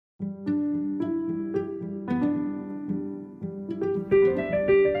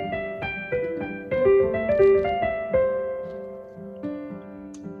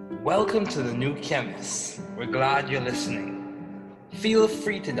Welcome to the New Chemist. We're glad you're listening. Feel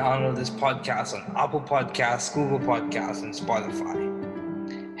free to download this podcast on Apple Podcasts, Google Podcasts, and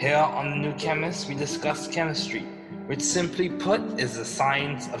Spotify. Here on the New Chemist, we discuss chemistry, which simply put is the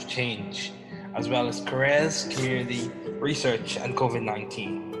science of change, as well as careers, community, research, and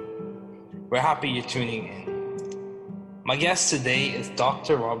COVID-19. We're happy you're tuning in. My guest today is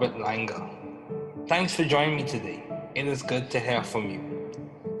Dr. Robert Langer. Thanks for joining me today. It is good to hear from you.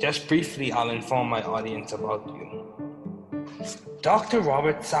 Just briefly, I'll inform my audience about you. Dr.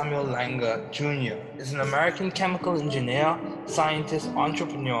 Robert Samuel Langer Jr. is an American chemical engineer, scientist,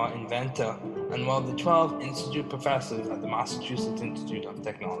 entrepreneur, inventor, and one of the 12 institute professors at the Massachusetts Institute of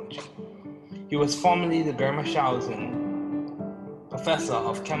Technology. He was formerly the Germershausen Professor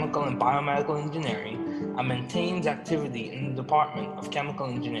of Chemical and Biomedical Engineering and maintains activity in the Department of Chemical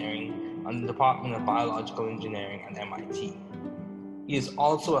Engineering and the Department of Biological Engineering at MIT. He is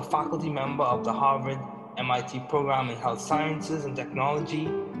also a faculty member of the Harvard-MIT Program in Health Sciences and Technology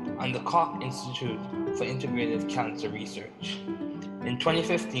and the Koch Institute for Integrative Cancer Research. In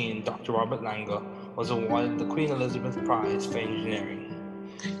 2015, Dr. Robert Langer was awarded the Queen Elizabeth Prize for Engineering.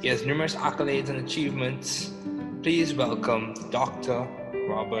 He has numerous accolades and achievements. Please welcome Dr.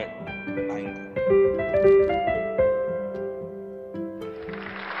 Robert Langer.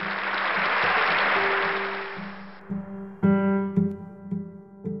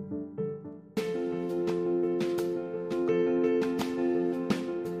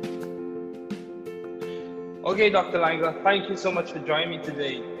 Okay, Dr. Langer, thank you so much for joining me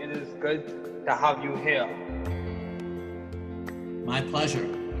today. It is good to have you here. My pleasure.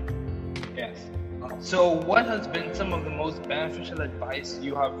 Yes. So what has been some of the most beneficial advice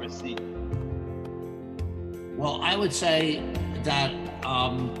you have received? Well, I would say that,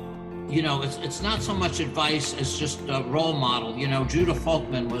 it's not so much advice as just a role model. Judah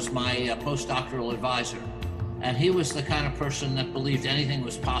Folkman was my postdoctoral advisor, and he was the kind of person that believed anything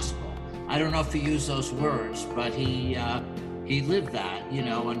was possible. I don't know if he used those words, but he lived that,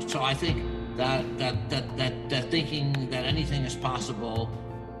 and so I think that thinking that anything is possible,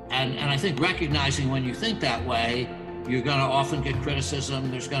 and I think recognizing when you think that way, you're going to often get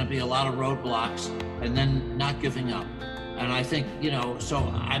criticism, there's going to be a lot of roadblocks, and then not giving up. And I think, he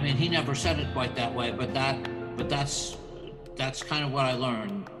never said it quite that way, but that's kind of what I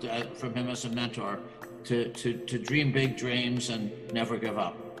learned from him as a mentor, to dream big dreams and never give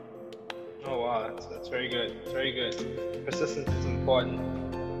up. Oh wow, that's very good. It's very good. Persistence is important.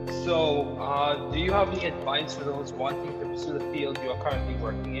 So, do you have any advice for those wanting to pursue the field you are currently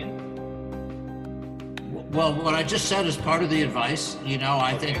working in? Well, what I just said is part of the advice.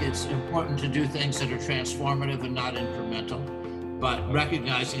 I think it's important to do things that are transformative and not incremental, but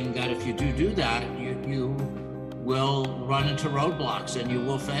recognizing that if you do that, you will run into roadblocks and you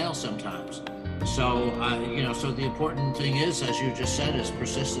will fail sometimes. So, so the important thing is, as you just said, is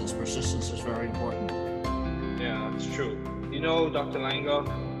persistence. Persistence is very important. Yeah, that's true. Dr. Langer,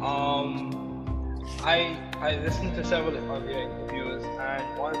 I listened to several of your interviews,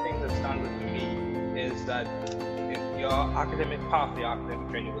 and one of the things that stands out to me is that your academic path, your academic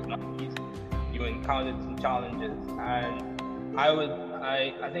journey was not easy. You encountered some challenges, and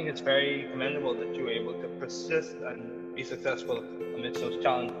I think it's very commendable that you were able to persist and be successful amidst those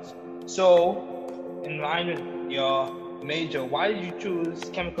challenges. So, in line with your major, why did you choose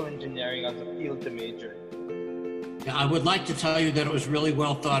chemical engineering as a field to major? Yeah, I would like to tell you that it was really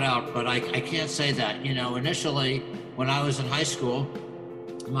well thought out, but I can't say that. Initially, when I was in high school,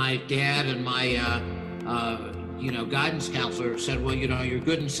 my dad and my guidance counselor said, well, you're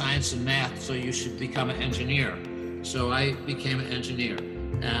good in science and math, so you should become an engineer. So I became an engineer.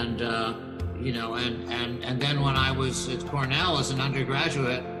 And then when I was at Cornell as an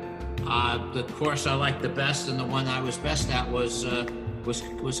undergraduate, the course I liked the best and the one I was best at was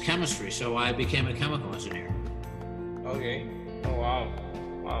chemistry. So I became a chemical engineer. Okay. Oh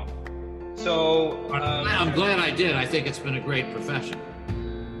wow. So I'm glad I did. I think it's been a great profession.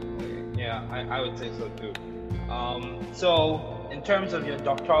 Okay. Yeah, I would say so too. So in terms of your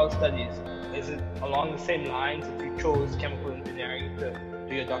doctoral studies, is it along the same lines that you chose chemical engineering to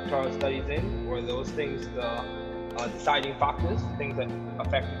do your doctoral studies in? Were those things the deciding factors, things that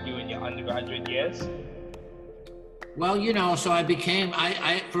affected you in your undergraduate years? Well, so I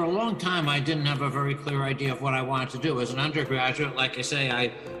for a long time, I didn't have a very clear idea of what I wanted to do. As an undergraduate, like I say,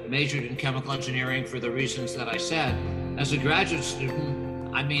 I majored in chemical engineering for the reasons that I said. As a graduate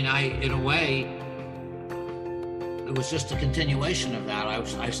student, in a way, it was just a continuation of that.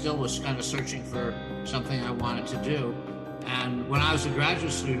 I still was kind of searching for something I wanted to do. And when I was a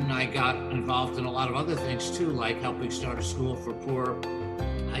graduate student, I got involved in a lot of other things too, like helping start a school for poor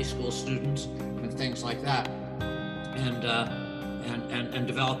high school students and things like that, and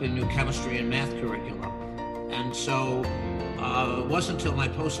developing new chemistry and math curriculum. And so it wasn't until my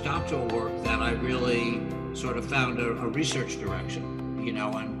postdoctoral work that I really sort of found a research direction,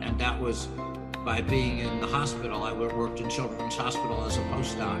 and that was by being in the hospital. I worked in Children's Hospital as a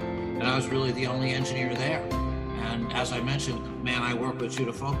postdoc, and I was really the only engineer there. And as I mentioned, the man I worked with,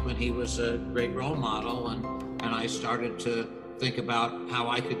 Judah Folkman, he was a great role model, and I started to think about how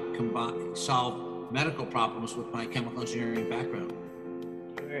I could solve medical problems with my chemical engineering background.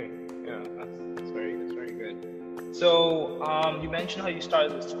 Great, yeah, that's very good. So you mentioned how you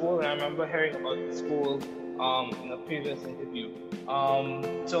started with school, and I remember hearing about the school in a previous interview.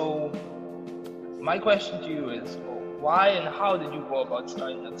 So my question to you is, why and how did you go about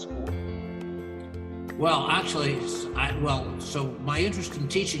starting that school? Well, actually, so my interest in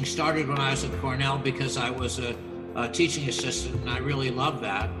teaching started when I was at Cornell because I was a teaching assistant, and I really loved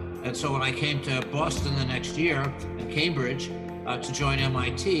that. And so when I came to Boston the next year and Cambridge to join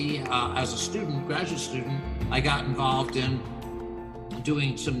MIT as a student, graduate student, I got involved in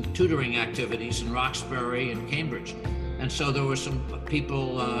doing some tutoring activities in Roxbury and Cambridge. And so there were some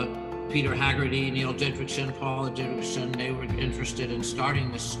people, Peter Haggerty, Neil Didrikson, Paula Didrikson, they were interested in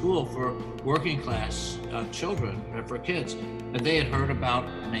starting this school for working class children, for kids. And they had heard about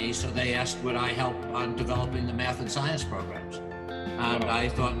me, so they asked would I help on developing the math and science programs. And I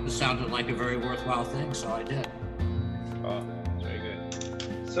thought it sounded like a very worthwhile thing, so I did. Oh, that's very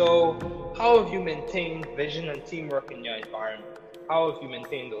good. So how have you maintained vision and teamwork in your environment? How have you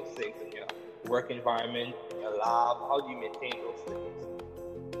maintained those things in your work environment, in your lab? How do you maintain those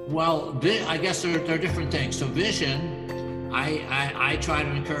things? Well, I guess there are different things. So vision, I try to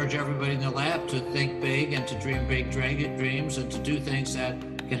encourage everybody in the lab to think big and to dream big dreams and to do things that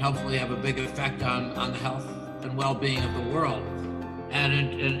can hopefully have a big effect on the health and well-being of the world.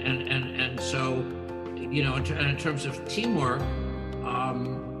 And so, in terms of teamwork,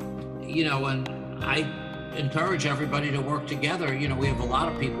 and I encourage everybody to work together. We have a lot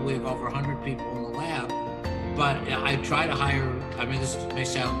of people. We have over 100 people in the lab. But I try to hire, this may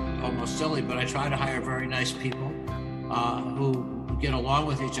sound almost silly, but I try to hire very nice people who get along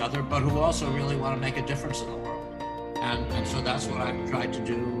with each other, but who also really want to make a difference in the world. And so that's what I've tried to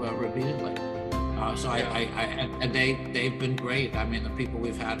do repeatedly. And they've been great. The people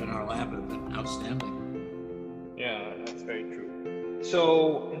we've had in our lab have been outstanding. Yeah, that's very true.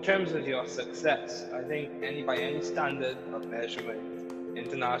 So in terms of your success, I think by any standard of measurement,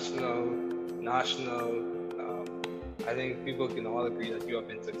 international, national, I think people can all agree that you have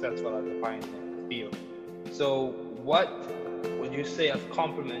been successful as a pioneer in the field. So what would you say has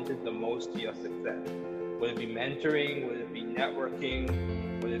complemented the most to your success? Would it be mentoring? Would it be networking?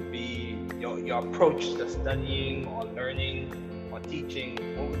 Would it be your approach to studying or learning or teaching?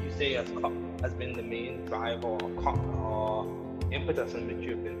 What would you say has been the main driver or impetus in which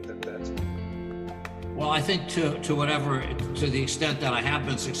you've been successful? Well, I think to the extent that I have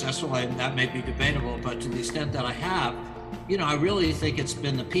been successful, and that may be debatable, but to the extent that I have, I really think it's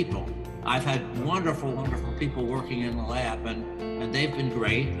been the people. I've had wonderful, wonderful people working in the lab, and they've been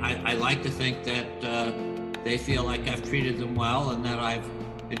great. I like to think that they feel like I've treated them well and that I've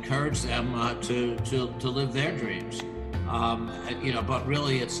encouraged them to live their dreams. But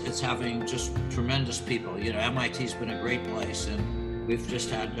really it's having just tremendous people. MIT's been a great place, and we've just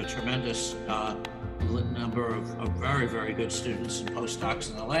had a tremendous number of very, very good students and postdocs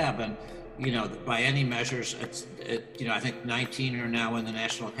in the lab. And, by any measures, I think 19 are now in the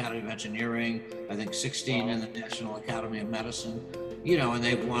National Academy of Engineering, I think 16 in the National Academy of Medicine, and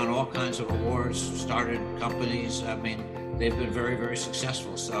they've won all kinds of awards, started companies. They've been very, very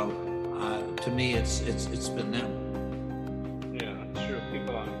successful. So to me, it's been them. Yeah, it's true.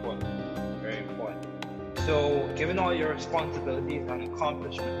 People are important, very important. So given all your responsibilities and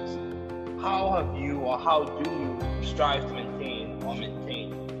accomplishments, how have you or how do you strive to maintain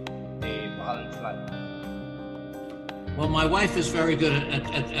a balanced life? Well, my wife is very good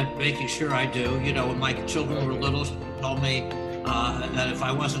at making sure I do. When my children were little, she told me that if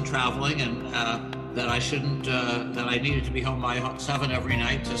I wasn't traveling and that I shouldn't, that I needed to be home by 7 every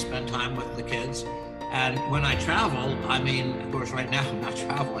night to spend time with the kids. And when I traveled, of course, right now I'm not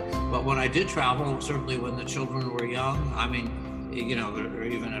traveling, but when I did travel, certainly when the children were young, or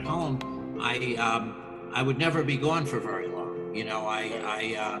even at home, I would never be gone for very long.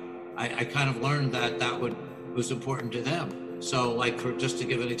 I kind of learned that was important to them. So just to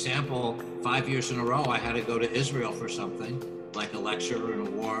give an example, 5 years in a row, I had to go to Israel for something, like a lecture, an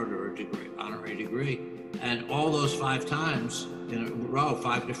award, or a degree, honorary degree. And all those 5 times in a row,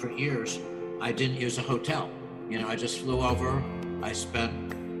 5 different years, I didn't use a hotel. I just flew over. I spent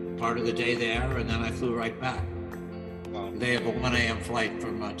part of the day there, and then I flew right back. They have a 1 a.m. flight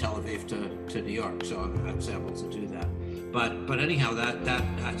from Tel Aviv to New York, so I was able to do that. But anyhow,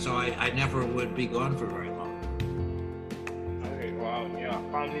 so I never would be gone for very long. Okay, wow, yeah,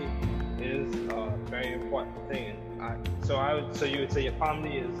 family is a very important thing. So you would say your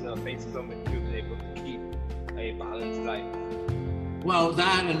family is the basis on which you've been able to keep a balanced life. Well,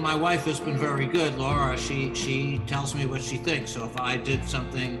 that, and my wife has been very good, Laura. She tells me what she thinks. So if I did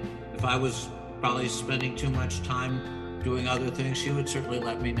something, if I was probably spending too much time doing other things, she would certainly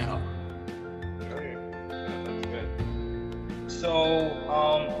let me know. Okay, yeah, that's good. So,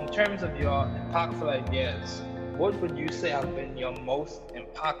 in terms of your impactful ideas, what would you say have been your most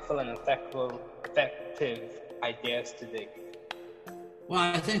impactful and effective ideas to date? Well,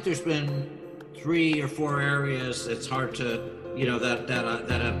 I think there's been 3 or 4 areas that's hard to,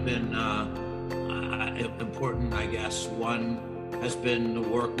 that have been important, I guess. One has been the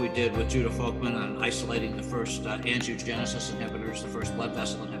work we did with Judah Folkman on isolating the first angiogenesis inhibitors, the first blood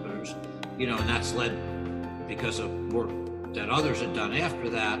vessel inhibitors, and that's led, because of work that others had done after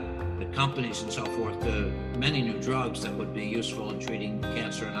that, the companies and so forth, to many new drugs that would be useful in treating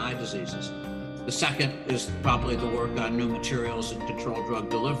cancer and eye diseases. The second is probably the work on new materials and controlled drug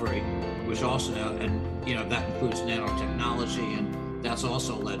delivery, which also, that includes nanotechnology, and that's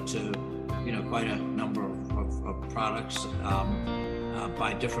also led to, quite a number of products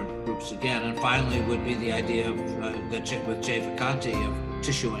by different groups again. And finally would be the idea of with Jay Vacanti of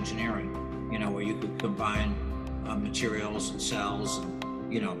tissue engineering, where you could combine materials and cells and,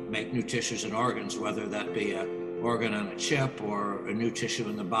 make new tissues and organs, whether that be an organ on a chip or a new tissue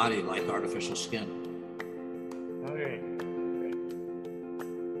in the body like artificial skin. Okay.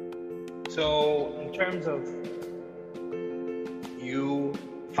 So in terms of you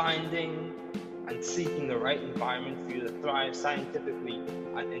finding and seeking the right environment for you to thrive scientifically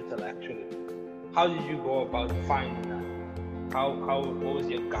and intellectually, how did you go about finding that? What was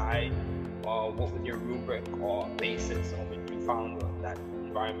your guide, or what was your rubric or basis on which you found that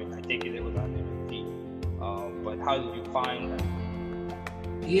environment? I take it was on MIT, but how did you find that?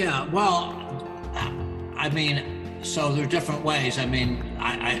 Yeah, well, so there are different ways.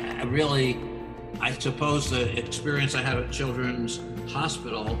 I suppose the experience I had at Children's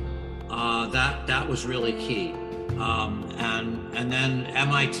Hospital, that was really key. And then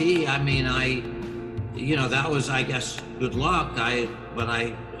MIT, that was, I guess, good luck. That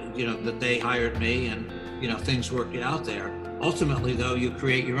they hired me, and, things worked out there. Ultimately, though, you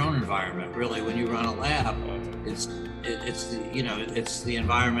create your own environment. Really, when you run a lab, it's the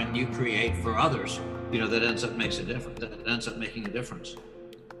environment you create for others, that ends up making a difference.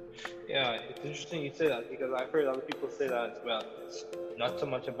 Yeah, it's interesting you say that, because I've heard other people say that as well. It's not so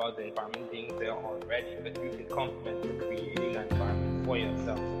much about the environment being there already, but you can complement with creating that environment for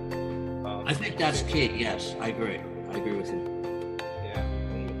yourself. I think that's key. Yes, I agree with you. Yeah,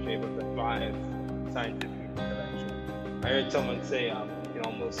 and you're able to thrive scientifically, intellectually. I heard someone say you can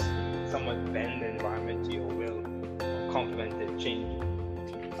almost somewhat bend the environment to your will, or complement it, change it.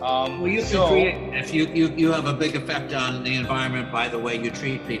 Well, you can create, if you have a big effect on the environment by the way you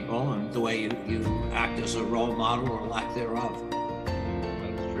treat people and the way you act as a role model or lack thereof.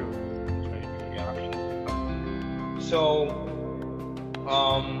 That's true. That's very true. Yeah, actually. So,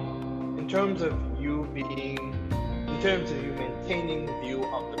 in terms of you maintaining the view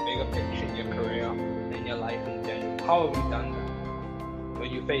of the bigger picture in your career and your life in general, how have you done that?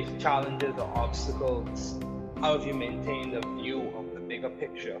 When you face challenges or obstacles, how have you maintained a view of the bigger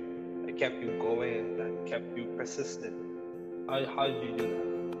picture that kept you going and that kept you persistent? How did you do that?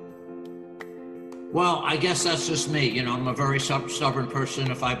 Well, I guess that's just me. I'm a very stubborn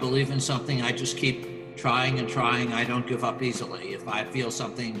person. If I believe in something, I just keep trying and trying. I don't give up easily. If I feel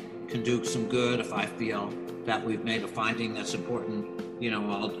something can do some good, if I feel that we've made a finding that's important,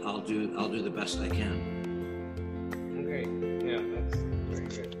 I'll do the best I can. Okay, yeah, that's very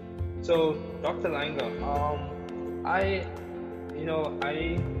good. So, Dr. Langer,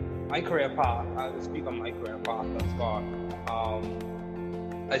 my career path, I will speak on my career path thus far.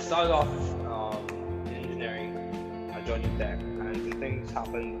 I started off in engineering at Georgia Tech, and some things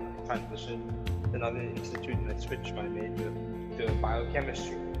happened. I transitioned to another institute, and I switched my major to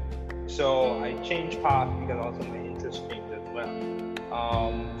biochemistry. So I changed path because also my interest changed as well.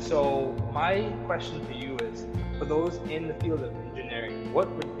 So my question to you is, for those in the field of engineering, what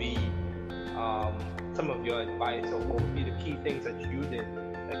would be some of your advice, or what would be the key things that you did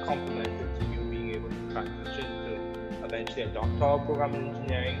that complemented to you being able to transition to eventually a doctoral program in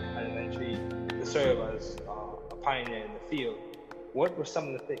engineering and eventually to serve as a pioneer in the field? What were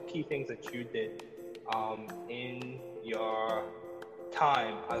some of the key things that you did in your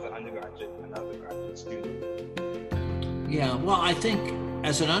time as an undergraduate and as a graduate student? Yeah, well, I think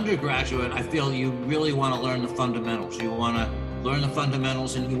as an undergraduate, I feel you really want to learn the fundamentals. You want to learn the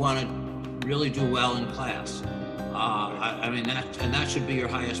fundamentals, and you want to really do well in class. I mean, that should be your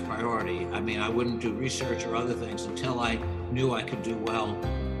highest priority. I mean, I wouldn't do research or other things until I knew I could do well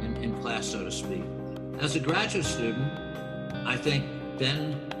in class, so to speak. As a graduate student, I think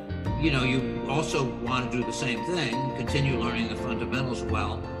then, you also want to do the same thing, continue learning the fundamentals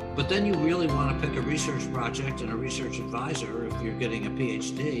well, but then you really want to pick a research project and a research advisor if you're getting a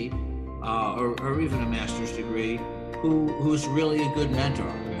PhD or even a master's degree who's really a good mentor.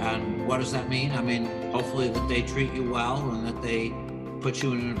 And what does that mean? I mean, hopefully that they treat you well and that they put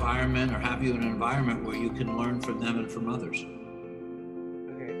you in an environment or have you in an environment where you can learn from them and from others.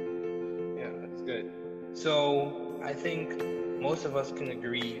 Okay, yeah, that's good. So I think most of us can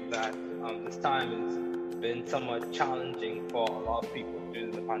agree that this time has been somewhat challenging for a lot of people due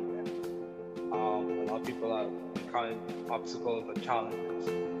to the pandemic. A lot of people have encountered obstacles or challenges.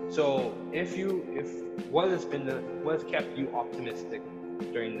 So what has kept you optimistic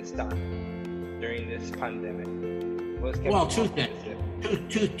during this time, during this pandemic? Well, two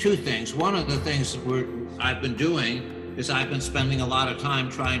things. One of the things that I've been doing is I've been spending a lot of time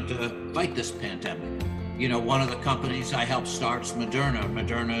trying to fight this pandemic. One of the companies I helped start is Moderna.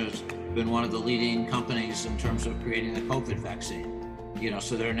 Moderna has been one of the leading companies in terms of creating the COVID vaccine.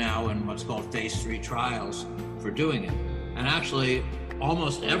 So they're now in what's called phase 3 trials for doing it. And actually,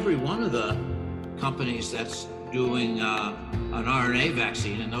 almost every one of the companies that's doing an RNA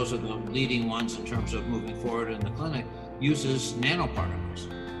vaccine, and those are the leading ones in terms of moving forward in the clinic, uses nanoparticles,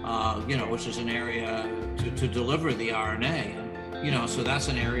 which is an area to deliver the RNA. And, so that's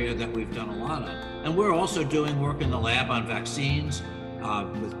an area that we've done a lot of. And we're also doing work in the lab on vaccines,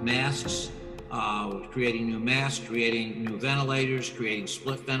 with masks, creating new masks, creating new ventilators, creating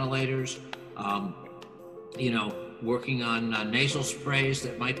split ventilators, working on nasal sprays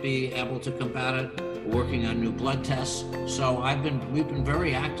that might be able to combat it, working on new blood tests. So we've been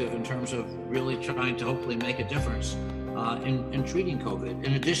very active in terms of really trying to hopefully make a difference in treating COVID.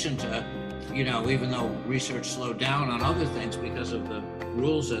 In addition to, even though research slowed down on other things because of the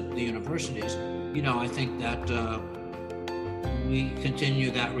rules at the universities, I think that we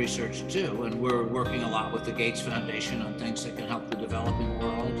continue that research too, and we're working a lot with the Gates Foundation on things that can help the developing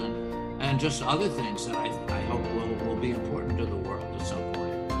world and just other things that I hope will be important to the world at some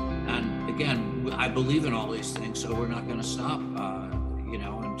point. And again, I believe in all these things, so we're not going to stop,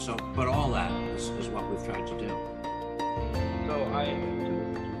 and so, but all that is what we've tried to do. So I have two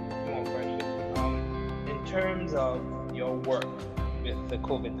more questions. In terms of your work with the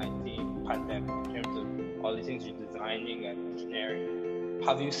COVID-19 pandemic, in terms of all the things you're designing and engineering,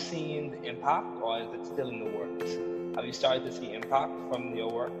 have you seen the impact, or is it still in the works? Have you started to see impact from your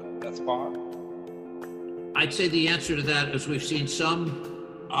work thus far? I'd say the answer to that is we've seen some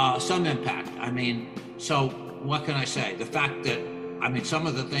impact. I mean, so what can I say? The fact that, some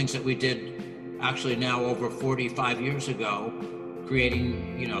of the things that we did actually now over 45 years ago,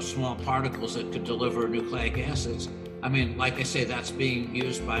 creating, small particles that could deliver nucleic acids. Like I say, that's being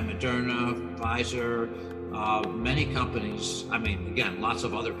used by Moderna, Pfizer, many companies. Again, lots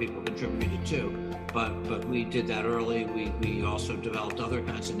of other people contributed too, but we did that early. We also developed other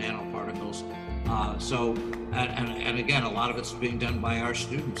kinds of nanoparticles. And again, a lot of it's being done by our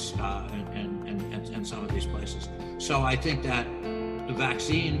students in some of these places. So I think that the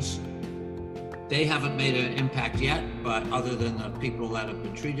vaccines, they haven't made an impact yet, but other than the people that have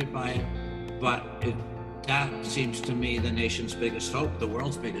been treated by it, but that seems to me the nation's biggest hope, the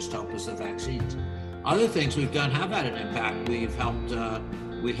world's biggest hope, is the vaccines. Other things we've done have had an impact. We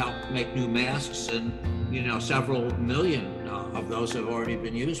helped make new masks, and several million of those have already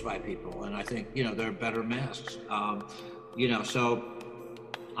been used by people, and I think they're better masks.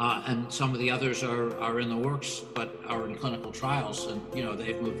 And some of the others are in the works, but are in clinical trials, and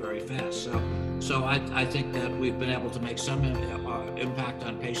they've moved very fast. So I think that we've been able to make some impact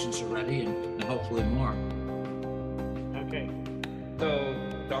on patients already, and hopefully more. Okay. So,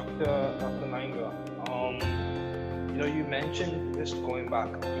 Dr. Langer, you mentioned, just going back,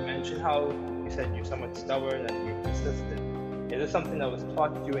 you mentioned how you said you're somewhat stubborn and you're persistent. Is it something that was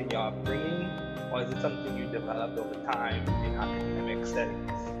taught to you in your upbringing, or is it something you developed over time in academic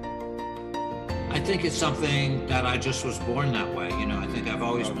settings? I think it's something that I just was born that way. I think I've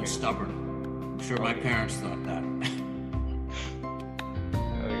always been stubborn. I'm sure my parents thought that.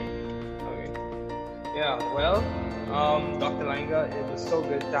 Okay. Yeah, well, Dr. Langer, it was so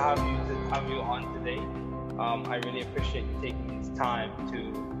good to have you on today. I really appreciate you taking this time to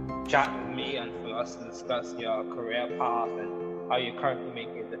chat with me and for us to discuss your career path and how you're currently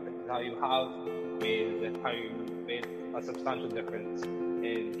making a difference, how you made a substantial difference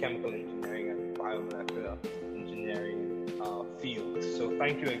in chemical engineering and biomolecular engineering fields. So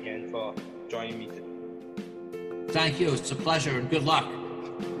thank you again for joining me today. Thank you. It's a pleasure and good luck.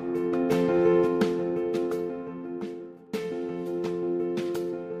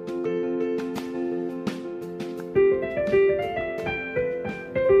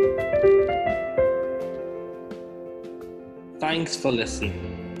 Thanks for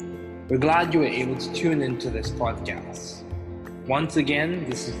listening. We're glad you were able to tune into this podcast. Once again,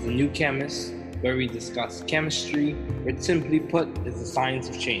 this is The New Chemist, where we discuss chemistry, which simply put is the science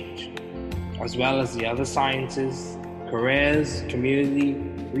of change, as well as the other sciences, careers, community,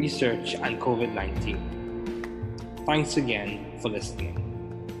 research, and COVID-19. Thanks again for listening.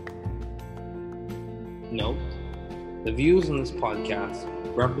 Note, the views on this podcast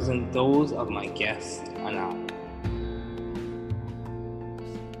represent those of my guests and I.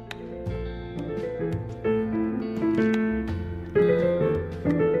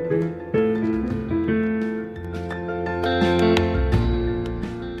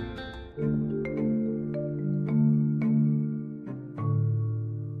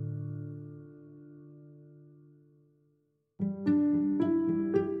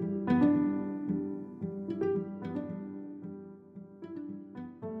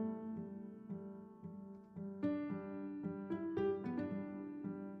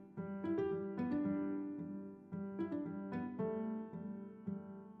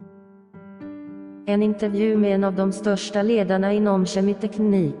 En intervju med en av de största ledarna inom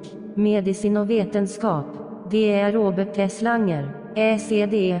kemiteknik, medicin och vetenskap. Det är Robert S. Langer,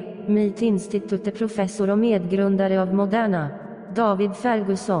 Sc.D, MIT-institutet professor och medgrundare av Moderna. David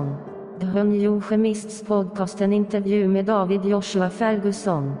Ferguson. The New Chemists podcast, en intervju med David Joshua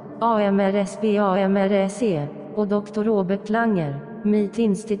Ferguson, AMRSB och Dr. Robert Langer,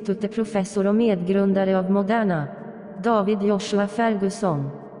 MIT-institutet professor och medgrundare av Moderna. David Joshua Ferguson.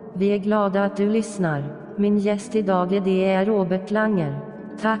 Vi är glada att du lyssnar. Min gäst idag är Robert Langer.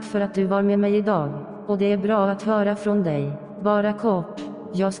 Tack för att du var med mig idag. Och det är bra att höra från dig. Bara kort.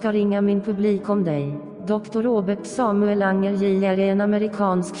 Jag ska ringa min publik om dig. Dr. Robert Samuel Langer Jr. är en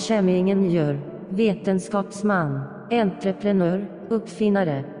amerikansk kemiingenjör, vetenskapsman, entreprenör,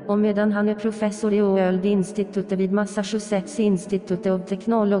 uppfinnare. Och medan han är professor i World Institute vid Massachusetts Institute of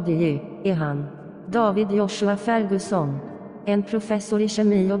Technology, är han David Joshua Ferguson. En professor i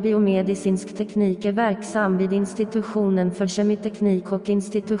kemi och biomedicinsk teknik, är verksam vid institutionen för kemiteknik och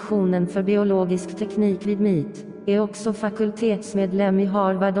institutionen för biologisk teknik vid MIT. Är också fakultetsmedlem i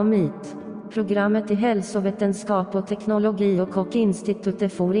Harvard och MIT. Programmet i hälsovetenskap och teknologi och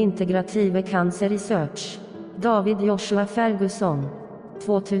Institutet för integrative cancer research. David Joshua Ferguson.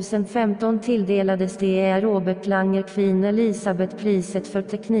 2015 tilldelades det Robert Langer Queen Elizabeth-priset för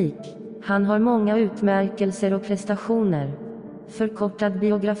teknik. Han har många utmärkelser och prestationer. Förkortad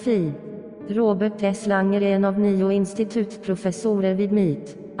biografi. Robert S. Langer är en av 9 institutprofessorer vid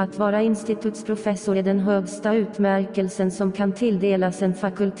MIT. Att vara institutsprofessor är den högsta utmärkelsen som kan tilldelas en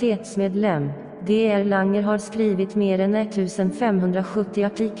fakultetsmedlem. Dr. Langer har skrivit mer än 1570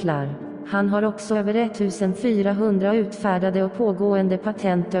 artiklar. Han har också över 1400 utfärdade och pågående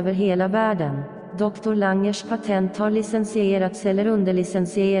patent över hela världen. Dr. Langers patent har licensierats eller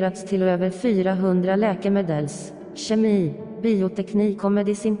underlicensierats till över 400 läkemedels, kemi, bioteknik och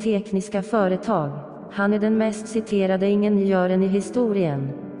medicintekniska företag. Han är den mest citerade ingenjören i historien.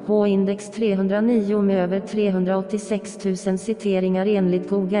 H-index 309 med över 386 000 citeringar enligt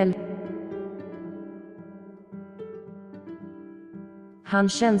Google. Han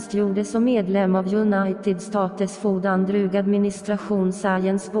tjänstgjorde som medlem av United States Food and Drug Administration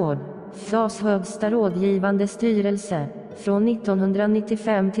Science Board, FDA:s högsta rådgivande styrelse, från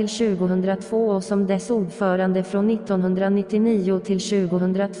 1995 till 2002 och som dess ordförande från 1999 till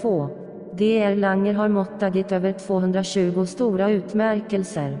 2002. Dr. Langer har mottagit över 220 stora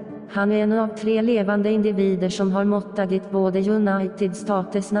utmärkelser. Han är en av 3 levande individer som har mottagit både United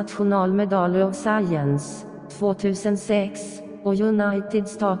States National Medal of Science 2006 och United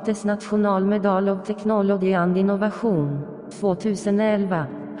States National Medal of Technology and Innovation 2011.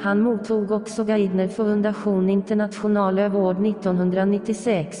 Han mottog också Gairdner Foundation International Award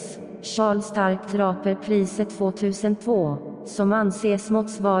 1996, Charles Stark-Draper-priset 2002, som anses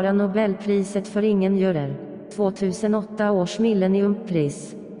motsvara Nobelpriset för ingenjörer, 2008 års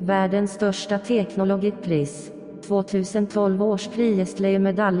Millenniumpris, världens största teknologipris, 2012 års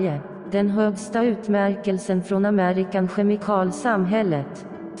Priestley-medalje, den högsta utmärkelsen från American Chemical Samhället,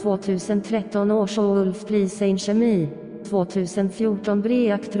 2013 års Wolf-pris i kemi, 2014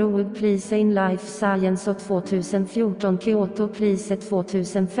 Breakthrough-priset in Life Science och 2014 Kyoto-priset.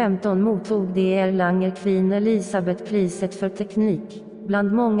 2015 mottog de Erlanger Queen Elizabeth-priset för teknik.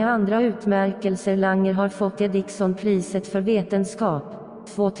 Bland många andra utmärkelser Langer har fått är Dickson-priset för vetenskap.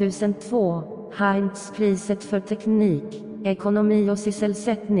 2002 Heinz-priset för teknik, ekonomi och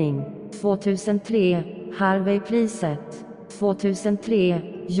sysselsättning. 2003 Harvey-priset. 2003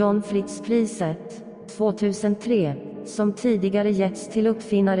 John Fritz-priset. 2003 som tidigare getts till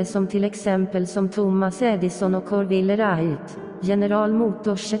uppfinnare som till exempel som Thomas Edison och Orville Wright. General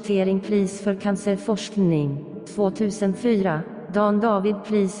Motors Cetering-pris för cancerforskning. 2004 Dan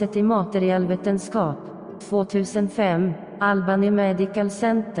David-priset i materialvetenskap. 2005 Albany Medical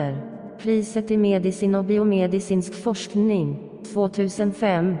Center. Priset i medicin och biomedicinsk forskning.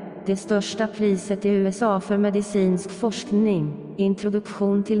 2005 det största priset i USA för medicinsk forskning.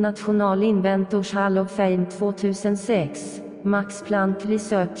 Introduktion till National Inventors Hall of Fame. 2006 Max Planck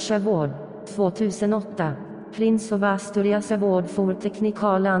Research Award. 2008 Prince of Asturias Award for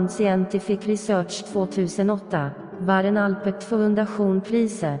Technical and Scientific Research. 2008 Warren Alpert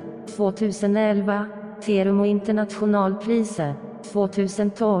Foundation-priset. 2011 Terumo International-priset.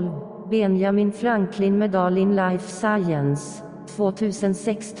 2012 Benjamin Franklin Medal in Life Science.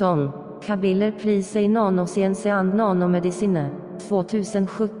 2016 Kabiller-priset i Nanoscience and Nanomedicine.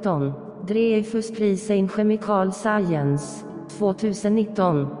 2017 Dreyfus-priset in Chemical Science.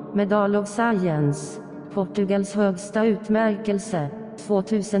 2019 Medal of Science, Portugals högsta utmärkelse.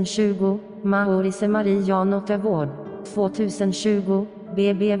 2020 Maurice Marie Janot Award. 2020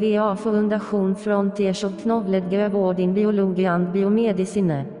 BBVA Foundation Frontiers of Knowledge Award in Biology and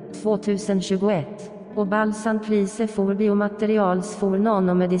Biomedicine. 2021 och Balsan-priset för biomaterials för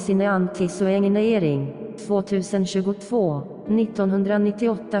nanomedicine antis och engineering. 2022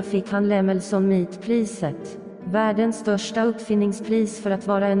 1998 fick han Lemelson-Mead-priset. Världens största uppfinningspris för att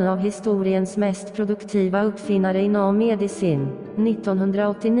vara en av historiens mest produktiva uppfinnare inom medicin.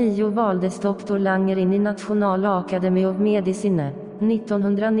 1989 valdes Dr. Langer in i National Academy of Medicine.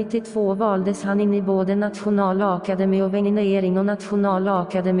 1992 valdes han in i både National Academy of Engineering och National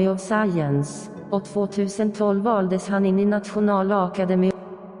Academy of Science. Och 2012 valdes han in i National Academy.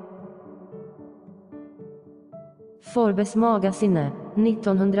 Forbes Magazine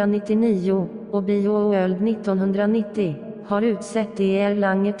 1999 och BioWorld 1990 har utsett D.R.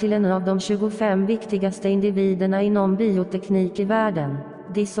 Langer till en av de 25 viktigaste individerna inom bioteknik i världen.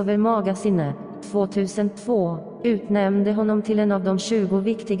 Discover Magazine 2002 utnämnde honom till en av de 20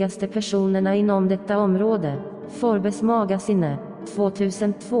 viktigaste personerna inom detta område. Forbes Magazine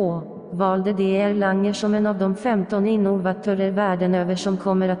 2002 valde D.R. Langer som en av de 15 innovatörer världen över som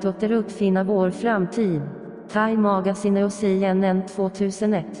kommer att återuppfinna vår framtid. Time Magazine och CNN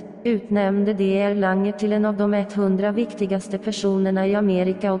 2001 utnämnde D.R. Langer till en av de 100 viktigaste personerna i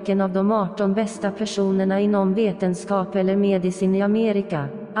Amerika och en av de 18 bästa personerna inom vetenskap eller medicin i Amerika.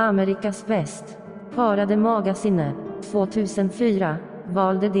 Amerikas bäst. Parade Magazine 2004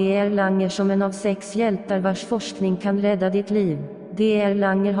 valde D.R. Langer som en av 6 hjältar vars forskning kan rädda ditt liv. D.R.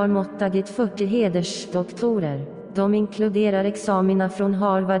 Langer har mottagit 40 hedersdoktorer. De inkluderar examina från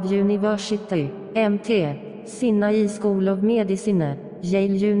Harvard University, MT, Sinai School of Medicine,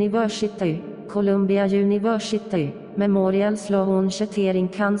 Yale University, Columbia University, Memorial Sloan Kettering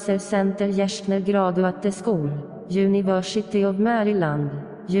Cancer Center Gerstner Graduate School, University of Maryland,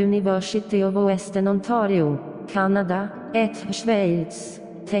 University of Western Ontario, Kanada, Schweiz,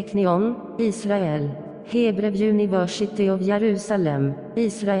 Technion, Israel, Hebrew University of Jerusalem,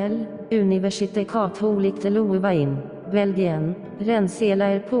 Israel, Université Catholique de Louvain, Belgien,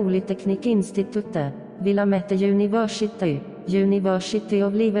 Rensselaer Polytechnic Institute, Willamette University, University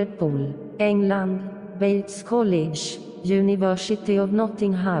of Liverpool, England, Bates College, University of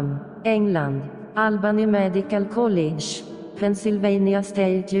Nottingham, England, Albany Medical College, Pennsylvania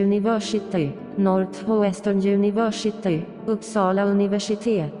State University, Northwestern University, Uppsala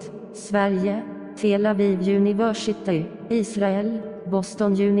universitet, Sverige, Tel Aviv University, Israel,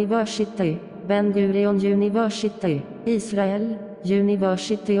 Boston University, Ben Gurion University, Israel,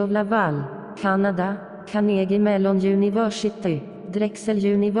 University of Laval, Kanada, Carnegie Mellon University, Drexel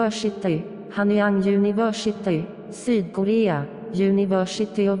University, Hanyang University, Sydkorea,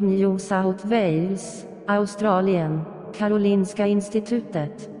 University of New South Wales, Australien, Karolinska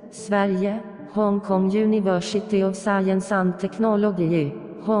institutet, Sverige, Hong Kong University of Science and Technology,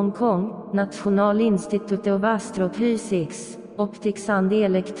 Hong Kong, National Institute of Astrophysics, Optics and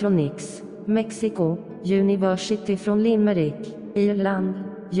Electronics, Mexico, University från Limerick, Irland,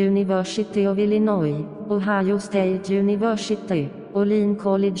 University of Illinois, Ohio State University, Olin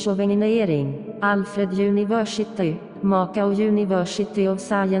College of Engineering, Alfred University, Macao University of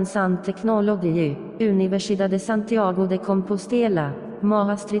Science and Technology, Universidad de Santiago de Compostela,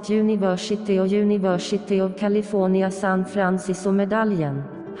 Maastricht University och University of California San Francisco medaljen.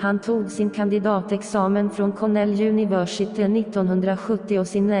 Han tog sin kandidatexamen från Cornell University 1970 och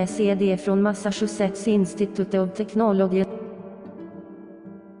sin Sc.D från Massachusetts Institute of Technology.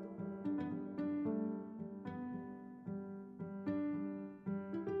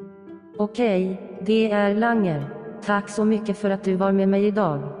 Okej, det är Langer. Tack så mycket för att du var med mig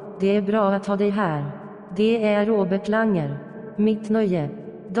idag. Det är bra att ha dig här. Det är Robert Langer. Mitt nöje.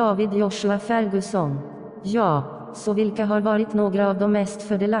 David Joshua Ferguson. Ja, så vilka har varit några av de mest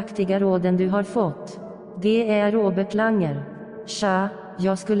fördelaktiga råden du har fått? Det är Robert Langer. Tja,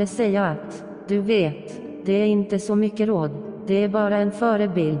 jag skulle säga att, du vet, det är inte så mycket råd. Det är bara en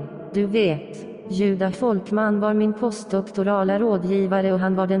förebild, du vet. Judah Folkman var min postdoktorala rådgivare och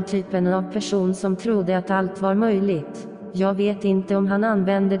han var den typen av person som trodde att allt var möjligt. Jag vet inte om han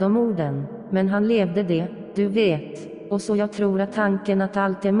använde de orden, men han levde det, du vet. Och så jag tror att tanken att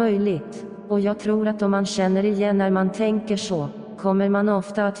allt är möjligt. Och jag tror att om man känner igen när man tänker så, kommer man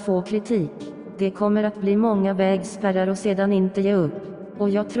ofta att få kritik. Det kommer att bli många vägspärrar och sedan inte ge upp. Och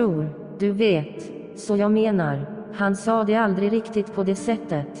jag tror, du vet. Så jag menar, han sa det aldrig riktigt på det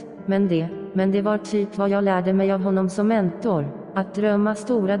sättet. Men det var typ vad jag lärde mig av honom som mentor. Att drömma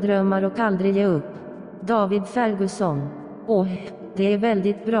stora drömmar och aldrig ge upp. David Ferguson. Det är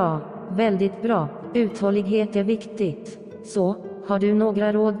väldigt bra, väldigt bra. Uthållighet är viktigt. Så, har du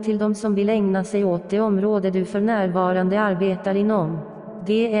några råd till de som vill ägna sig åt det område du för närvarande arbetar inom?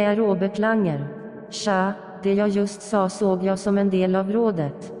 Det är Robert Langer. Tja, det jag just sa såg jag som en del av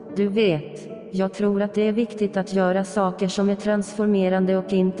rådet. Du vet, jag tror att det är viktigt att göra saker som är transformerande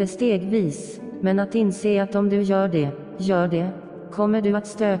och inte stegvis. Men att inse att om du gör det, kommer du att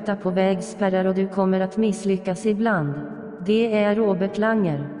stöta på vägspärrar och du kommer att misslyckas ibland. Det är Robert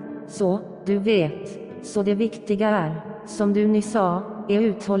Langer. Så, du vet, så det viktiga är, som du nyss sa, är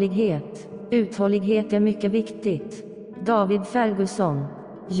uthållighet. Uthållighet är mycket viktigt. David Ferguson.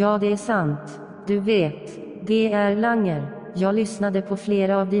 Ja, det är sant. Du vet, det är Langer. Jag lyssnade på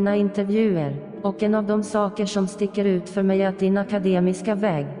flera av dina intervjuer, och en av de saker som sticker ut för mig är att din akademiska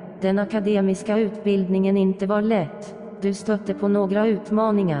väg, den akademiska utbildningen inte var lätt. Du stötte på några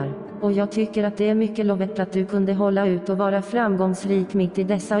utmaningar, och jag tycker att det är mycket lovvärt att du kunde hålla ut och vara framgångsrik mitt i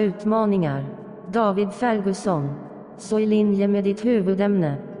dessa utmaningar. David Ferguson. Så i linje med ditt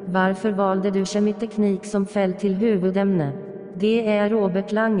huvudämne, varför valde du kemiteknik som fält till huvudämne? Det är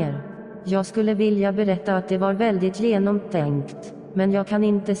Robert Langer. Jag skulle vilja berätta att det var väldigt genomtänkt, men jag kan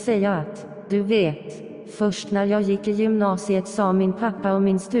inte säga att, du vet, först när jag gick i gymnasiet sa min pappa och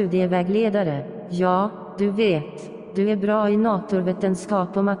min studievägledare, ja, du vet, du är bra i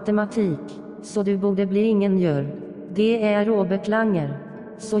naturvetenskap och matematik, så du borde bli ingenjör. Det är Robert Langer.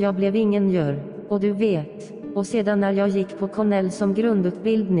 Så jag blev ingenjör, och du vet, och sedan när jag gick på Cornell som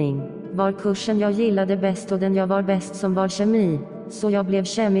grundutbildning, var kursen jag gillade bäst och den jag var bäst som var kemi, så jag blev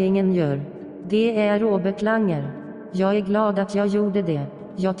kemi-ingenjör. Det är Robert Langer. Jag är glad att jag gjorde det.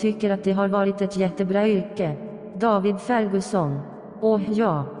 Jag tycker att det har varit ett jättebra yrke. David Ferguson.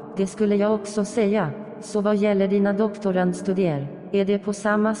 Ja, det skulle jag också säga. Så vad gäller dina doktorandstudier, är det på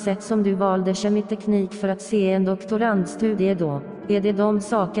samma sätt som du valde kemiteknik för att se en doktorandstudie då? Är det de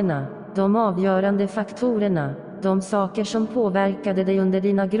sakerna, de avgörande faktorerna, de saker som påverkade dig under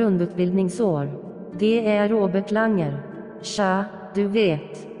dina grundutbildningsår? Det är Robert Langer. Tja, du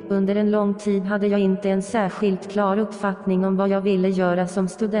vet, under en lång tid hade jag inte en särskilt klar uppfattning om vad jag ville göra som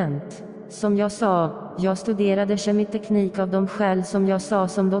student. Som jag sa, jag studerade kemiteknik av de skäl som jag sa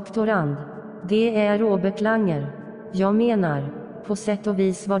som doktorand. Det är Robert Langer. Jag menar, på sätt och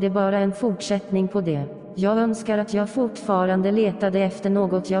vis var det bara en fortsättning på det. Jag önskar att jag fortfarande letade efter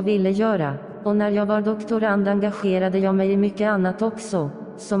något jag ville göra, och när jag var doktorand engagerade jag mig i mycket annat också,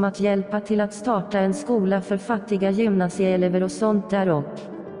 som att hjälpa till att starta en skola för fattiga gymnasieelever och sånt där och.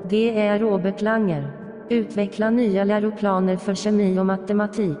 Det är Robert Langer. Utveckla nya läroplaner för kemi och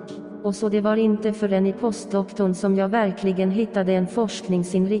matematik. Och så det var inte förrän i postdoktorn som jag verkligen hittade en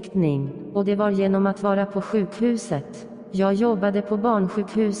forskningsinriktning, och det var genom att vara på sjukhuset. Jag jobbade på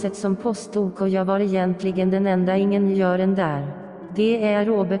barnsjukhuset som postdoc och jag var egentligen den enda ingenjören där. Det är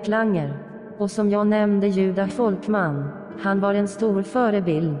Robert Langer. Och som jag nämnde Judah Folkman, han var en stor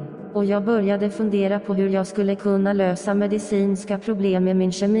förebild, och jag började fundera på hur jag skulle kunna lösa medicinska problem med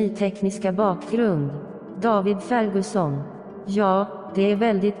min kemitekniska bakgrund. David Ferguson. Ja, det är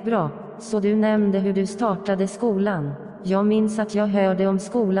väldigt bra. Så du nämnde hur du startade skolan. Jag minns att jag hörde om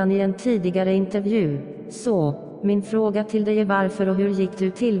skolan i en tidigare intervju. Så, min fråga till dig är varför och hur gick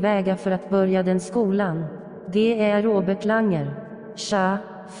du tillväga för att börja den skolan? Det är Robert Langer. Tja,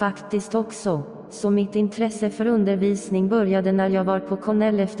 faktiskt också. Så mitt intresse för undervisning började när jag var på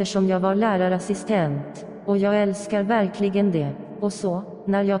Cornell eftersom jag var lärarassistent. Och jag älskar verkligen det. Och så,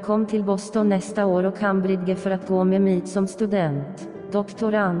 när jag kom till Boston nästa år och Cambridge för att gå med MIT som student,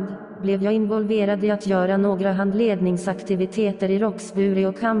 doktorand, blev jag involverad i att göra några handledningsaktiviteter i Roxbury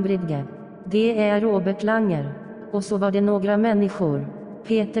och Cambridge. Det är Robert Langer. Och så var det några människor,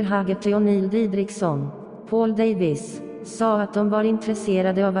 Peter Haggerty och Neil Didriksson, Paul Davis, sa att de var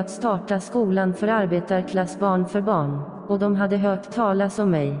intresserade av att starta skolan för arbetarklassbarn för barn, och de hade hört talas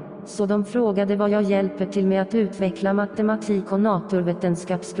om mig, så de frågade vad jag hjälper till med att utveckla matematik och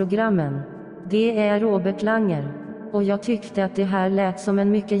naturvetenskapsprogrammen. Det är Robert Langer. Och jag tyckte att det här lät som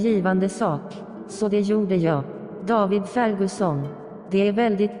en mycket givande sak, så det gjorde jag. David Ferguson. Det är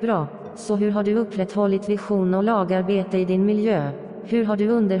väldigt bra. Så hur har du upprätthållit vision och lagarbete i din miljö? Hur har du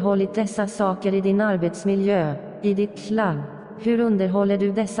underhållit dessa saker i din arbetsmiljö, i ditt slag? Hur underhåller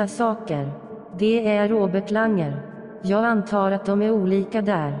du dessa saker? Det är Robert Langer. Jag antar att de är olika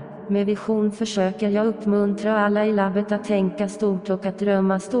där. Med vision försöker jag uppmuntra alla i labbet att tänka stort och att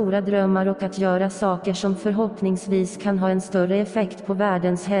drömma stora drömmar och att göra saker som förhoppningsvis kan ha en större effekt på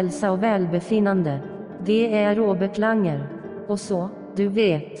världens hälsa och välbefinnande. Det är Robert Langer. Och så, du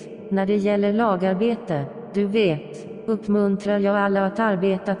vet, när det gäller lagarbete, du vet, uppmuntrar jag alla att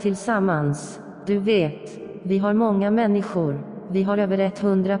arbeta tillsammans. Du vet, vi har många människor, vi har över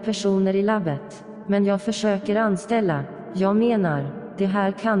 100 personer i labbet, men jag försöker anställa, jag menar, det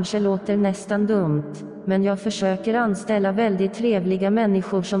här kanske låter nästan dumt, men jag försöker anställa väldigt trevliga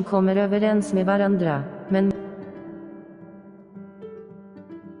människor som kommer överens med varandra, men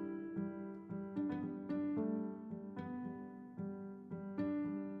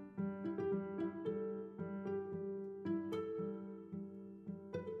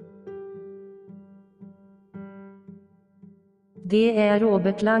det är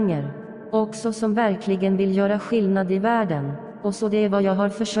Robert Langer. Också som verkligen vill göra skillnad i världen. Och så det är vad jag har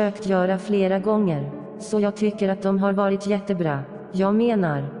försökt göra flera gånger. Så jag tycker att de har varit jättebra. Jag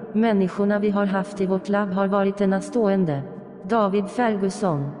menar, människorna vi har haft i vårt labb har varit enastående. David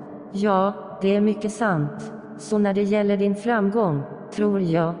Ferguson. Ja, det är mycket sant. Så när det gäller din framgång, tror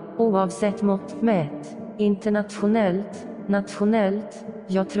jag, oavsett mått mätt, internationellt, nationellt,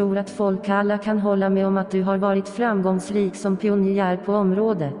 jag tror att folk alla kan hålla med om att du har varit framgångsrik som pionjär på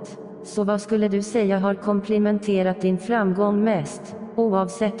området. Så vad skulle du säga har komplementerat din framgång mest,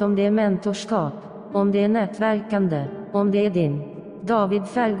 oavsett om det är mentorskap, om det är nätverkande, om det är din? David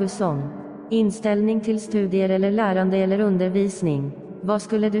Ferguson. Inställning till studier eller lärande eller undervisning. Vad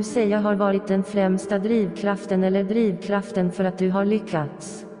skulle du säga har varit den främsta drivkraften eller drivkraften för att du har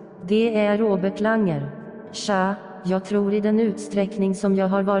lyckats? Det är Robert Langer. Tja, jag tror i den utsträckning som jag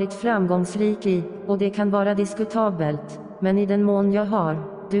har varit framgångsrik i, och det kan vara diskutabelt, men i den mån jag har,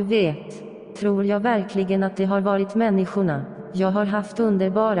 du vet, tror jag verkligen att det har varit människorna. Jag har haft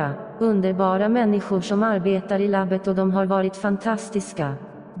underbara människor som arbetar i labbet och de har varit fantastiska.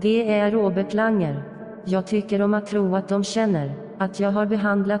 Det är Robert Langer. Jag tycker om att tro att de känner, att jag har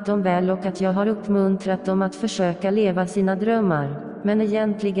behandlat dem väl och att jag har uppmuntrat dem att försöka leva sina drömmar. Men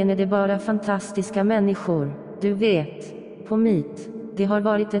egentligen är det bara fantastiska människor, du vet, på MIT. Det har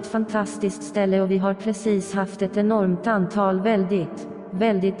varit ett fantastiskt ställe och vi har precis haft ett enormt antal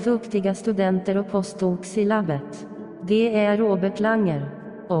väldigt duktiga studenter och postdocs i labbet. Det är Robert Langer.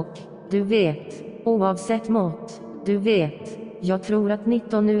 Och, du vet, oavsett mått, du vet, jag tror att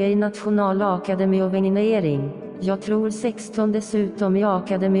 19 nu är i National Academy of Engineering. Jag tror 16 dessutom i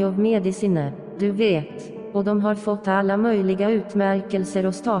Academy of Medicine, du vet, och de har fått alla möjliga utmärkelser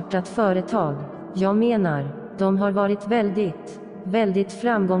och startat företag. Jag menar, de har varit väldigt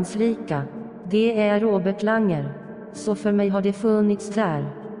framgångsrika. Det är Robert Langer. Så för mig har det funnits där.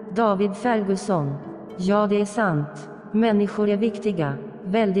 David Ferguson. Ja, det är sant. Människor är viktiga,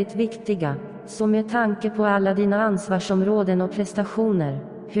 väldigt viktiga. Så med tanke på alla dina ansvarsområden och prestationer,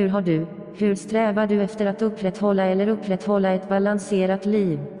 hur strävar du efter att upprätthålla ett balanserat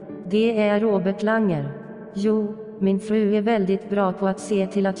liv? Det är Robert Langer. Jo, min fru är väldigt bra på att se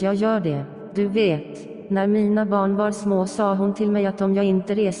till att jag gör det. Du vet, när mina barn var små sa hon till mig att om jag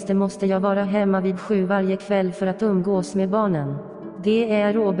inte reste måste jag vara hemma vid 7 varje kväll för att umgås med barnen. Det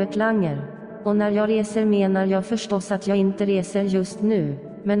är Robert Langer. Och när jag reser menar jag förstås att jag inte reser just nu,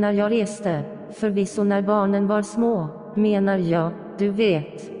 men när jag reste, förvisso när barnen var små, menar jag, du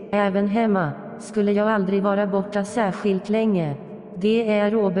vet, även hemma, skulle jag aldrig vara borta särskilt länge. Det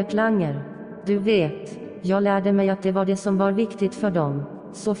är Robert Langer. Du vet, jag lärde mig att det var det som var viktigt för dem.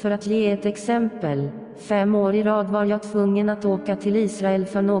 Så för att ge ett exempel, 5 år i rad var jag tvungen att åka till Israel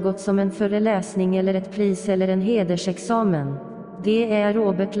för något som en föreläsning eller ett pris eller en hedersexamen. Det är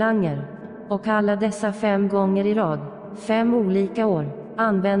Robert Langer. Och alla dessa 5 gånger i rad, 5 olika år,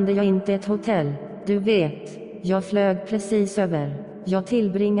 använde jag inte ett hotell. Du vet, jag flög precis över. Jag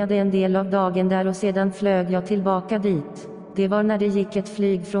tillbringade en del av dagen där och sedan flög jag tillbaka dit. Det var när det gick ett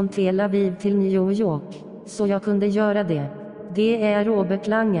flyg från Tel Aviv till New York, så jag kunde göra det. Det är Robert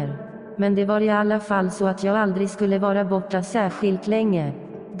Langer. Men det var i alla fall så att jag aldrig skulle vara borta särskilt länge.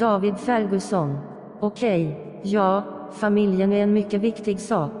 David Ferguson. Okej, ja, familjen är en mycket viktig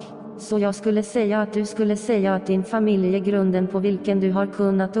sak. Så jag skulle säga att du skulle säga att din familj är grunden på vilken du har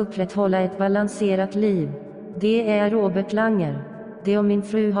kunnat upprätthålla ett balanserat liv. Det är Robert Langer. Det och min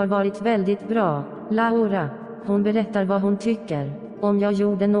fru har varit väldigt bra. Laura, hon berättar vad hon tycker. Om jag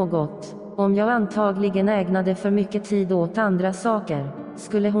gjorde något, om jag antagligen ägnade för mycket tid åt andra saker,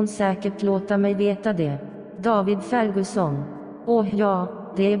 skulle hon säkert låta mig veta det. David Ferguson. Ja,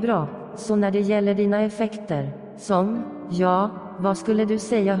 det är bra. Så när det gäller dina effekter, vad skulle du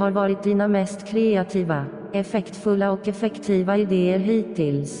säga har varit dina mest kreativa, effektfulla och effektiva idéer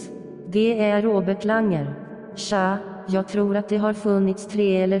hittills? Det är Robert Langer. Jag tror att det har funnits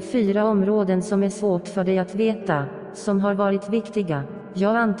 3 eller 4 områden som är svårt för dig att veta, som har varit viktiga.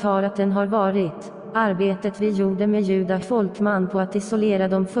 Jag antar att den har varit arbetet vi gjorde med Juda Folkman på att isolera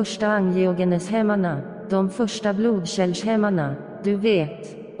de första angiogeneshämmarna, de första blodkällshämmarna, du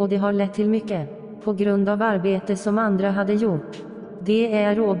vet, och det har lett till mycket, på grund av arbete som andra hade gjort. Det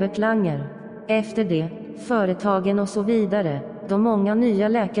är Robert Langer. Efter det, företagen och så vidare, de många nya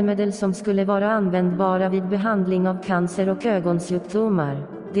läkemedel som skulle vara användbara vid behandling av cancer och ögonsjukdomar.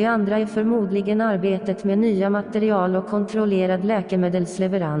 Det andra är förmodligen arbetet med nya material och kontrollerad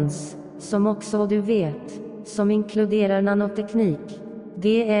läkemedelsleverans, som också du vet, som inkluderar nanoteknik.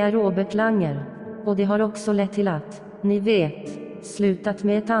 Det är Robert Langer. Och det har också lett till att, ni vet, slutat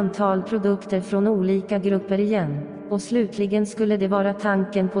med ett antal produkter från olika grupper igen. Och slutligen skulle det vara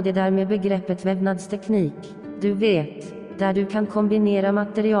tanken på det där med begreppet vävnadsteknik. Du vet, där du kan kombinera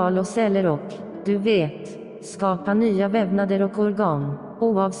material och celler och, du vet, skapa nya vävnader och organ.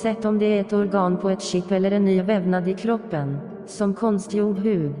 Oavsett om det är ett organ på ett chip eller en ny vävnad i kroppen, som konstgjord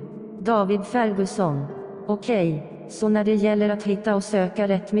hud. David Ferguson. Okej, så när det gäller att hitta och söka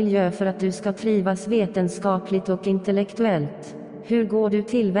rätt miljö för att du ska trivas vetenskapligt och intellektuellt, hur går du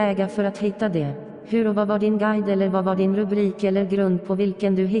tillväga för att hitta det? Hur och vad var din guide eller vad var din rubrik eller grund på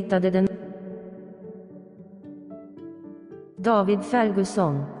vilken du hittade den? David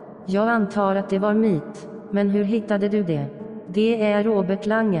Ferguson. Jag antar att det var myt, men hur hittade du det? Det är Robert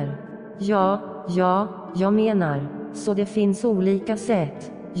Langer. Jag menar, så det finns olika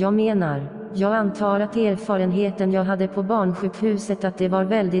sätt. Jag antar att erfarenheten jag hade på barnsjukhuset att det var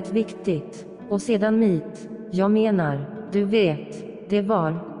väldigt viktigt. Och sedan myt. Jag menar, du vet, det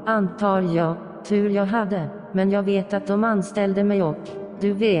var, antar jag, tur jag hade, men jag vet att de anställde mig och,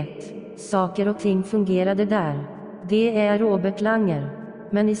 du vet, saker och ting fungerade där. Det är Robert Langer.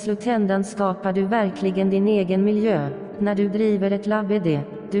 Men i slutändan skapar du verkligen din egen miljö. När du driver ett labb är det,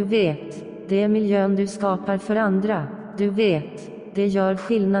 du vet, det är miljön du skapar för andra. Du vet, det gör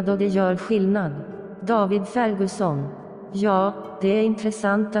skillnad och det gör skillnad. David Ferguson. Ja, det är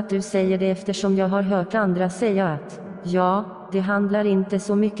intressant att du säger det eftersom jag har hört andra säga att, det handlar inte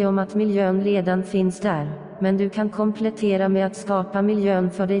så mycket om att miljön redan finns där, men du kan komplettera med att skapa miljön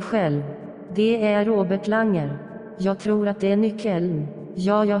för dig själv. Det är Robert Langer. Jag tror att det är nyckeln.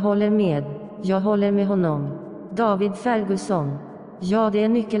 Ja, jag håller med honom. David Ferguson. Ja, det är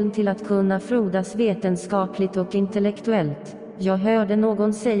nyckeln till att kunna frodas vetenskapligt och intellektuellt. Jag hörde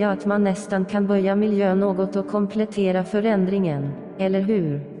någon säga att man nästan kan böja miljön något och komplettera förändringen, eller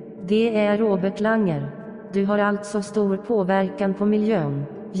hur? Det är Robert Langer. Du har alltså stor påverkan på miljön,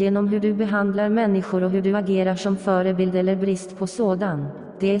 genom hur du behandlar människor och hur du agerar som förebild eller brist på sådan.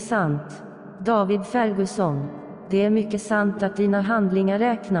 Det är sant. David Ferguson. Det är mycket sant att dina handlingar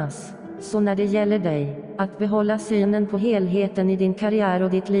räknas. Så när det gäller dig, att behålla synen på helheten i din karriär och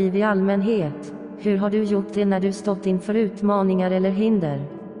ditt liv i allmänhet, hur har du gjort det när du stått inför utmaningar eller hinder?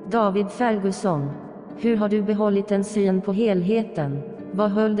 David Ferguson. Hur har du behållit en syn på helheten?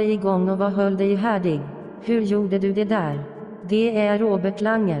 Vad höll dig igång och vad höll dig härdig? Hur gjorde du det där? Det är Robert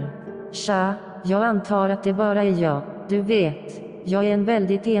Langer. Jag antar att det bara är jag. Du vet, jag är en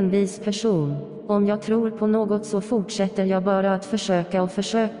väldigt envis person. Om jag tror på något så fortsätter jag bara att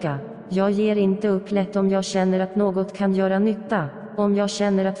försöka. Jag ger inte upp lätt om jag känner att något kan göra nytta. Om jag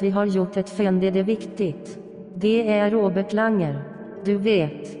känner att vi har gjort ett fynd är det viktigt. Det är Robert Langer. Du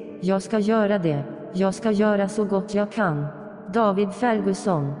vet, jag ska göra det. Jag ska göra så gott jag kan. David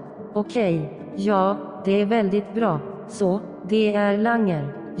Ferguson. Okej, Ja, det är väldigt bra. Så, det är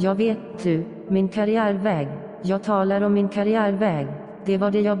Langer. Jag vet du, min karriärväg. Jag talar om min karriärväg. Det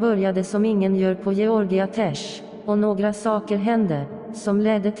var det jag började som ingen gör på Georgia Tech. Och några saker hände, som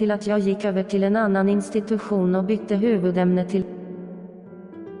ledde till att jag gick över till en annan institution och bytte huvudämne till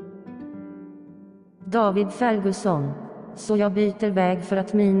David Ferguson. Så jag byter väg för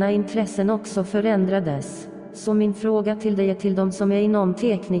att mina intressen också förändrades. Så min fråga till dig är till de som är inom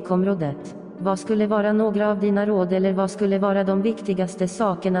teknikområdet. Vad skulle vara några av dina råd eller vad skulle vara de viktigaste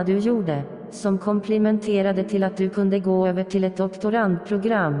sakerna du gjorde, som komplementerade till att du kunde gå över till ett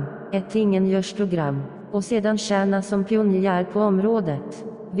doktorandprogram, ett ingenjörsprogram, och sedan tjäna som pionjär på området?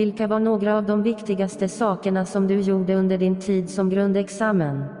 Vilka var några av de viktigaste sakerna som du gjorde under din tid som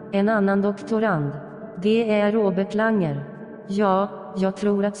grundexamen? En annan doktorand. Det är Robert Langer. Ja, jag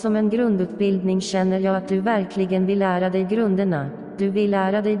tror att som en grundutbildning känner jag att du verkligen vill lära dig grunderna. Du vill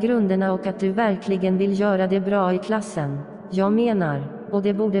lära dig grunderna och att du verkligen vill göra det bra i klassen. Jag menar, och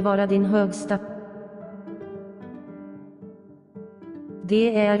det borde vara din högsta.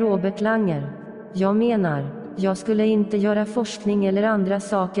 Det är Robert Langer. Jag menar, jag skulle inte göra forskning eller andra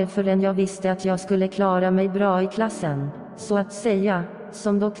saker förrän jag visste att jag skulle klara mig bra i klassen. Så att säga,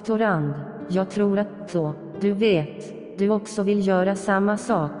 som doktorand. Jag tror att då, du vet, du också vill göra samma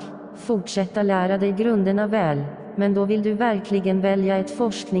sak. Fortsätta lära dig grunderna väl. Men då vill du verkligen välja ett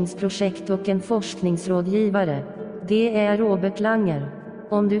forskningsprojekt och en forskningsrådgivare. Det är Robert Langer.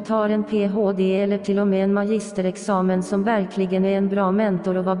 Om du tar en PhD eller till och med en magisterexamen som verkligen är en bra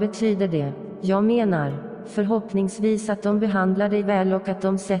mentor, och vad betyder det? Jag menar, förhoppningsvis att de behandlar dig väl och att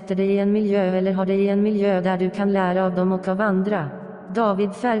de sätter dig i en miljö eller har dig i en miljö där du kan lära av dem och av andra.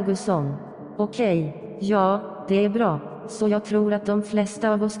 David Ferguson. Okej, ja, det är bra. Så jag tror att de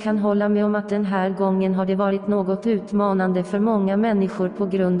flesta av oss kan hålla med om att den här gången har det varit något utmanande för många människor på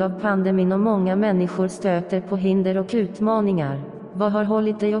grund av pandemin, och många människor stöter på hinder och utmaningar. Vad har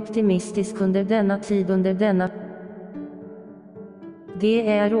hållit dig optimistisk under denna tid, under denna?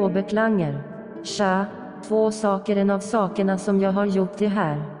 Det är Robert Langer. Tja, 2 saker. En av sakerna som jag har gjort det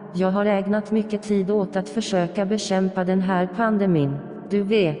här. Jag har ägnat mycket tid åt att försöka bekämpa den här pandemin. Du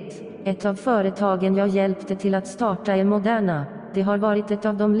vet, ett av företagen jag hjälpte till att starta är Moderna. Det har varit ett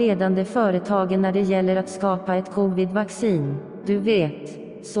av de ledande företagen när det gäller att skapa ett covid-vaccin. Du vet,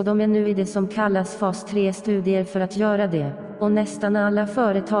 så de är nu i det som kallas fas 3-studier för att göra det. Och nästan alla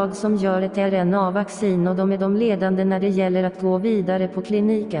företag som gör ett RNA-vaccin, och de är de ledande när det gäller att gå vidare på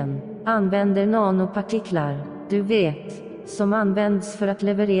kliniken, använder nanopartiklar, du vet, som används för att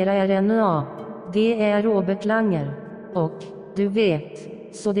leverera RNA. Det är Robert Langer. Och, du vet,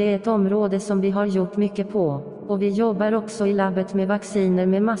 så det är ett område som vi har gjort mycket på. Och vi jobbar också i labbet med vacciner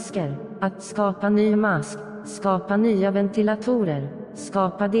med masker. Att skapa ny mask, skapa nya ventilatorer,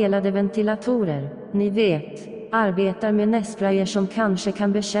 skapa delade ventilatorer. Ni vet, arbetar med nässprayer som kanske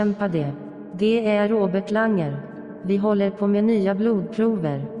kan bekämpa det. Det är Robert Langer. Vi håller på med nya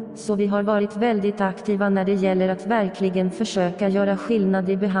blodprover. Så vi har varit väldigt aktiva när det gäller att verkligen försöka göra skillnad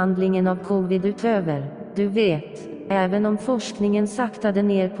i behandlingen av covid utöver, du vet, även om forskningen saktade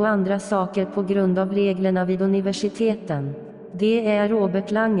ner på andra saker på grund av reglerna vid universiteten. Det är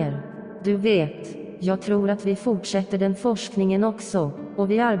Robert Langer. Du vet, jag tror att vi fortsätter den forskningen också,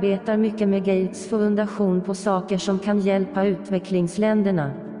 och vi arbetar mycket med Gates foundation på saker som kan hjälpa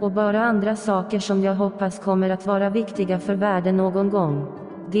utvecklingsländerna, och bara andra saker som jag hoppas kommer att vara viktiga för världen någon gång.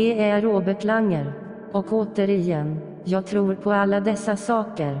 Det är Robert Langer. Och återigen, jag tror på alla dessa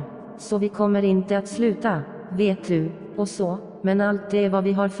saker. Så vi kommer inte att sluta, vet du, och så, men allt det är vad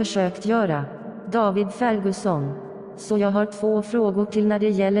vi har försökt göra. David Ferguson. Så jag har 2 frågor till när det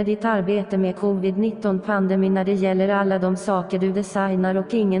gäller ditt arbete med covid-19-pandemin, när det gäller alla de saker du designar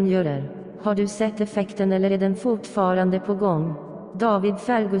och ingen gör. Har du sett effekten eller är den fortfarande på gång? David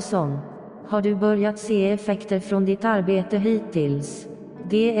Ferguson. Har du börjat se effekter från ditt arbete hittills?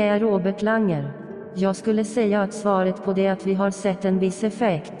 Det är Robert Langer. Jag skulle säga att svaret på det är att vi har sett en viss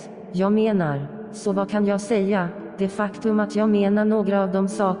effekt. Jag menar, så vad kan jag säga? Det faktum att jag menar några av de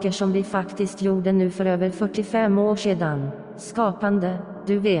saker som vi faktiskt gjorde nu för över 45 år sedan. Skapande,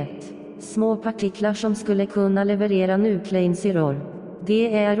 du vet, små partiklar som skulle kunna leverera nukleinsyror.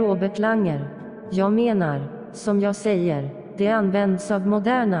 Det är Robert Langer. Jag menar, som jag säger, det används av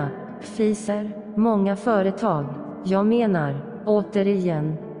Moderna, Pfizer, många företag. Jag menar,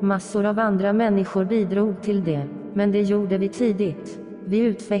 återigen, massor av andra människor bidrog till det, men det gjorde vi tidigt. Vi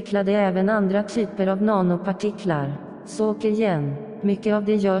utvecklade även andra typer av nanopartiklar. Så igen, mycket av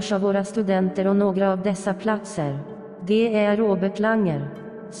det görs av våra studenter och några av dessa platser. Det är Robert Langer.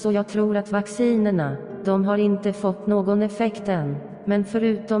 Så jag tror att vaccinerna, de har inte fått någon effekt än. Men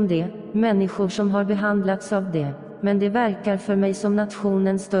förutom det, människor som har behandlats av det. Men det verkar för mig som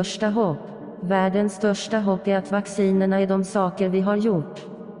nationens största hopp. Världens största hopp är att vaccinerna är de saker vi har gjort.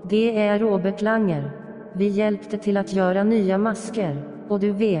 Det är Robert Langer. Vi hjälpte till att göra nya masker. Och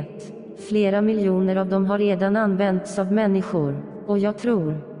du vet, flera miljoner av dem har redan använts av människor. Och jag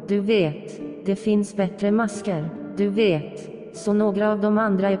tror, du vet, det finns bättre masker. Du vet, så några av de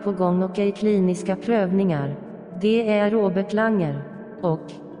andra är på gång och är i kliniska prövningar. Det är Robert Langer.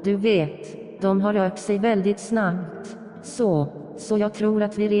 Och, du vet, de har rört sig väldigt snabbt. Så jag tror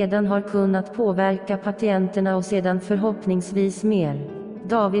att vi redan har kunnat påverka patienterna och sedan förhoppningsvis mer.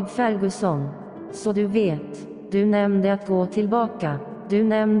 David Ferguson. Så du vet, du nämnde att gå tillbaka. Du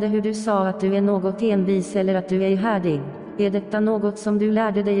nämnde hur du sa att du är något envis eller att du är ihärdig. Är detta något som du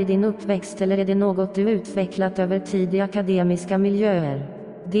lärde dig i din uppväxt eller är det något du utvecklat över tid i akademiska miljöer?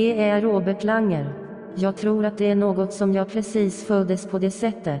 Det är Robert Langer. Jag tror att det är något som jag precis föddes på det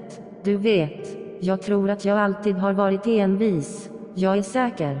sättet. Du vet, jag tror att jag alltid har varit envis. Jag är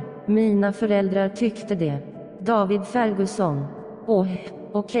säker. Mina föräldrar tyckte det. David Ferguson.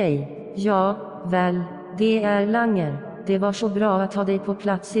 Okej. Ja, väl, det är Langer. Det var så bra att ha dig på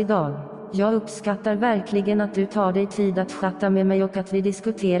plats idag. Jag uppskattar verkligen att du tar dig tid att chatta med mig och att vi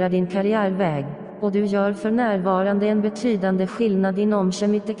diskuterar din karriärväg. Och du gör för närvarande en betydande skillnad inom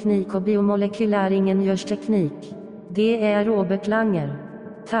kemiteknik och biomolekylär ingenjörsteknik. Det är Robert Langer.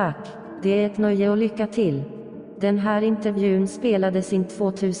 Tack, det är ett nöje och lycka till. Den här intervjun spelades in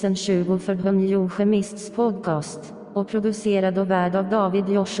 2020 för Chemists podcast och producerad och värd av David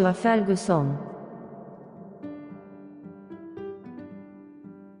Joshua Ferguson.